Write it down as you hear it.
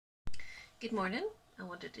Good morning. I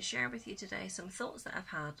wanted to share with you today some thoughts that I've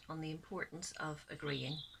had on the importance of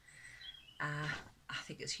agreeing. I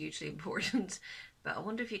think it's hugely important, but I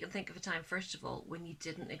wonder if you can think of a time, first of all, when you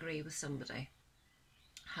didn't agree with somebody.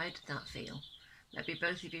 How did that feel? Maybe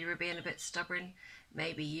both of you were being a bit stubborn.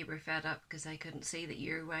 Maybe you were fed up because they couldn't see that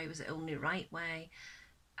your way was the only right way.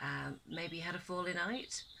 Maybe you had a falling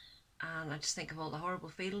out. And I just think of all the horrible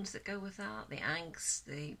feelings that go with that, the angst,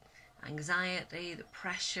 the anxiety, the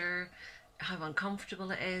pressure, how uncomfortable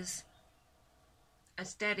it is.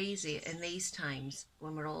 It's dead easy in these times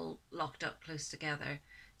when we're all locked up close together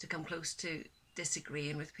to come close to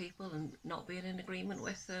disagreeing with people and not being in agreement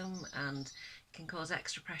with them, and it can cause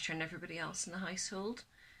extra pressure on everybody else in the household.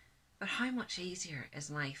 But how much easier is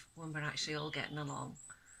life when we're actually all getting along?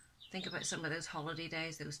 Think about some of those holiday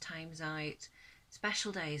days, those times out,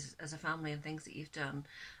 special days as a family and things that you've done,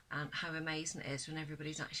 and how amazing it is when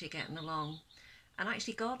everybody's actually getting along. And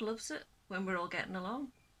actually God loves it when we're all getting along.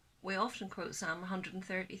 We often quote Psalm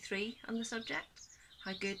 133 on the subject,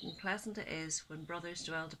 how good and pleasant it is when brothers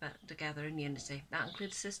dwell together in unity. That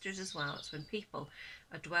includes sisters as well. It's when people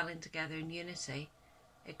are dwelling together in unity.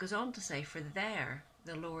 It goes on to say, for there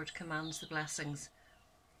the Lord commands the blessings.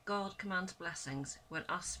 God commands blessings when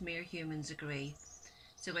us mere humans agree.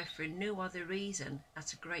 So if for no other reason,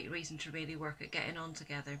 that's a great reason to really work at getting on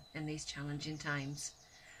together in these challenging times.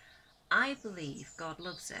 I believe God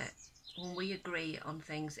loves it when we agree on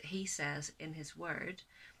things that He says in His Word,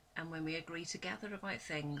 and when we agree together about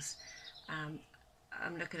things.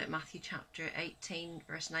 I'm looking at Matthew chapter 18,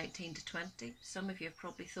 verse 19 to 20. Some of you have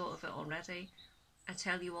probably thought of it already. I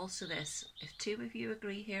tell you also this, if two of you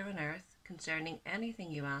agree here on earth concerning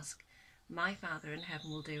anything you ask, my Father in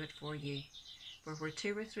heaven will do it for you. For where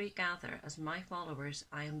two or three gather as my followers,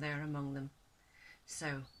 I am there among them.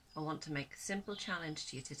 So I want to make a simple challenge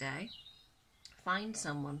to you today. Find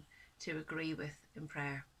someone to agree with in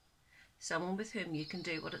prayer. Someone with whom you can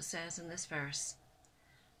do what it says in this verse.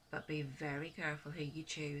 But be very careful who you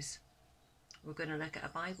choose. We're going to look at a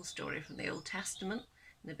Bible story from the Old Testament.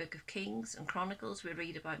 In the book of Kings and Chronicles, we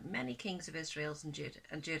read about many kings of Israel and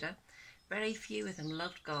Judah. Very few of them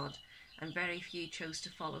loved God, and very few chose to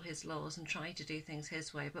follow His laws and try to do things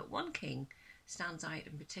His way. But one king stands out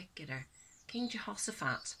in particular, King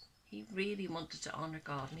Jehoshaphat. He really wanted to honour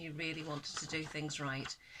God, and he really wanted to do things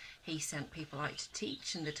right. He sent people out to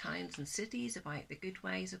teach in the towns and cities about the good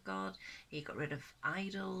ways of God. He got rid of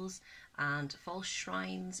idols and false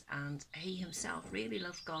shrines, and he himself really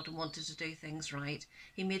loved God and wanted to do things right.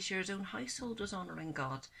 He made sure his own household was honouring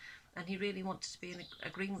God, and he really wanted to be in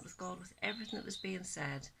agreement with God with everything that was being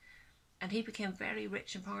said. And he became very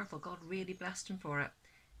rich and powerful. God really blessed him for it.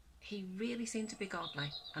 He really seemed to be godly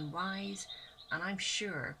and wise. And I'm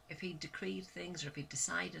sure if he decreed things or if he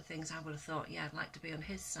decided things, I would have thought, yeah, I'd like to be on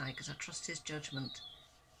his side because I trust his judgment.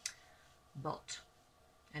 But,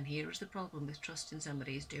 and here is the problem with trusting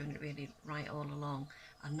somebody who's doing it really right all along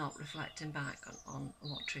and not reflecting back on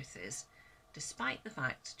what truth is. Despite the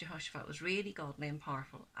fact Jehoshaphat was really godly and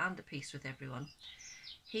powerful and at peace with everyone,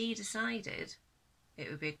 he decided it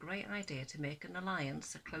would be a great idea to make an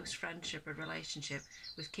alliance, a close friendship or relationship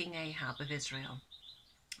with King Ahab of Israel.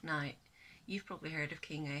 Now, you've probably heard of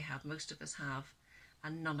King Ahab, most of us have,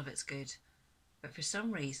 and none of it's good. But for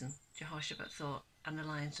some reason, Jehoshaphat thought an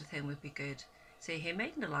alliance with him would be good. So he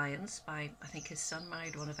made an alliance by, I think his son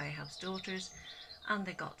married one of Ahab's daughters, and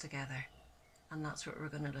they got together. And that's what we're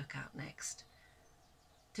going to look at next.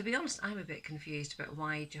 To be honest, I'm a bit confused about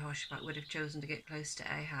why Jehoshaphat would have chosen to get close to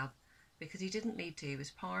Ahab, because he didn't need to. He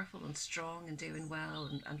was powerful and strong and doing well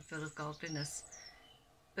and full of godliness.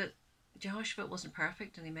 But Jehoshaphat wasn't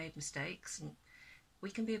perfect and he made mistakes, and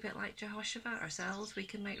we can be a bit like Jehoshaphat ourselves. We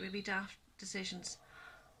can make really daft decisions.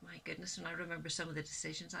 My goodness, and I remember some of the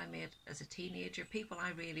decisions I made as a teenager, people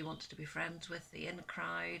I really wanted to be friends with, the in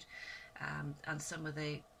crowd, and some of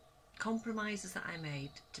the compromises that I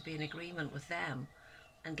made to be in agreement with them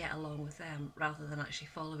and get along with them rather than actually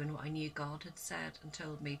following what I knew God had said and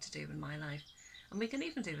told me to do in my life. And we can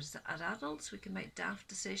even do it as adults. We can make daft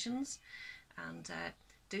decisions and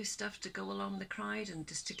do stuff to go along the crowd and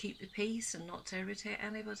just to keep the peace and not to irritate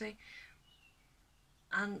anybody.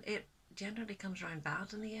 And it generally comes around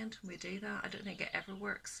bad in the end when we do that. I don't think it ever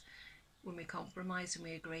works when we compromise and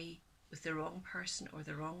we agree with the wrong person or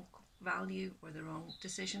the wrong value or the wrong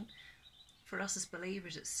decision. For us as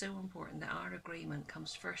believers, it's so important that our agreement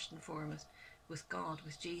comes first and foremost with God,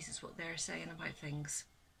 with Jesus, what they're saying about things.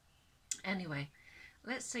 Anyway,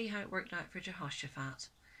 let's see how it worked out for Jehoshaphat.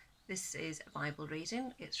 This is a Bible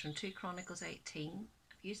reading. It's from 2 Chronicles 18.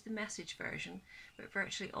 I've used the Message version, but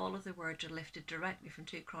virtually all of the words are lifted directly from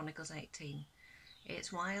 2 Chronicles 18.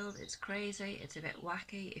 It's wild, it's crazy, it's a bit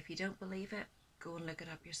wacky. If you don't believe it, go and look it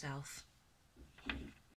up yourself.